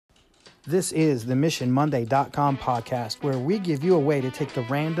This is the MissionMonday.com podcast, where we give you a way to take the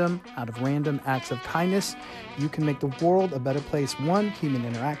random out of random acts of kindness. You can make the world a better place, one human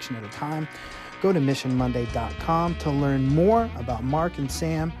interaction at a time. Go to MissionMonday.com to learn more about Mark and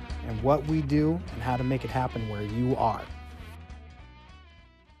Sam and what we do and how to make it happen where you are.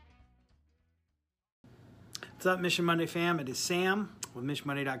 What's up, Mission Monday fam? It is Sam with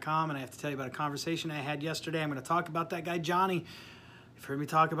MissionMonday.com, and I have to tell you about a conversation I had yesterday. I'm going to talk about that guy, Johnny. You've heard me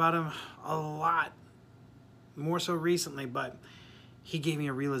talk about him a lot, more so recently, but he gave me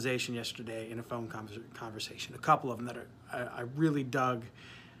a realization yesterday in a phone conversation, a couple of them that I really dug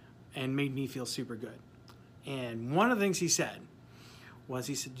and made me feel super good. And one of the things he said,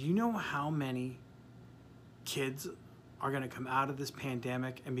 do you know how many kids are going to come out of this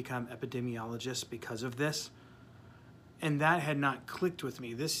pandemic and become epidemiologists because of this? And that had not clicked with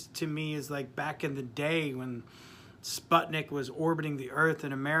me. This, to me, is like back in the day when Sputnik was orbiting the Earth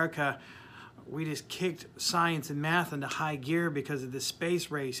in America. We just kicked science and math into high gear because of the space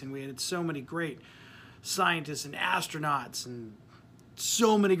race, and we had so many great scientists and astronauts and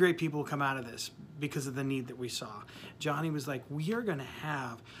so many great people come out of this because of the need that we saw. Johnny was like, we are going to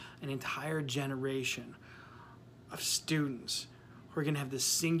have an entire generation of students who are going to have this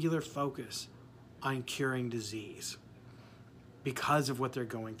singular focus on curing disease because of what they're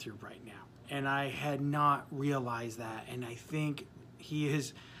going through right now. And I had not realized that, and I think he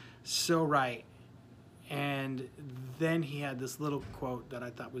is so right. And then he had this little quote that I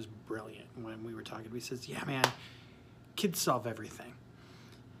thought was brilliant when we were talking. He says, yeah, man, kids solve everything.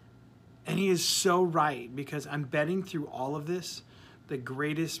 And he is so right, because I'm betting through all of this, the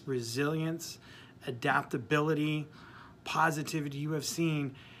greatest resilience, adaptability, positivity you have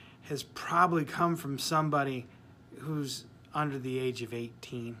seen has probably come from somebody who's under the age of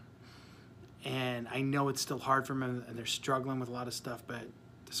 18. And I know it's still hard for them, and they're struggling with a lot of stuff, but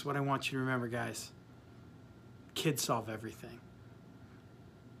this is what I want you to remember, guys. Kids solve everything.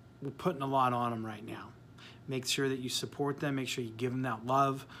 We're putting a lot on them right now. Make sure that you support them. Make sure you give them that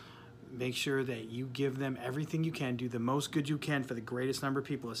love. Make sure that you give them everything you can. Do the most good you can for the greatest number of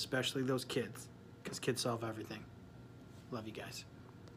people, especially those kids, because kids solve everything. Love you guys.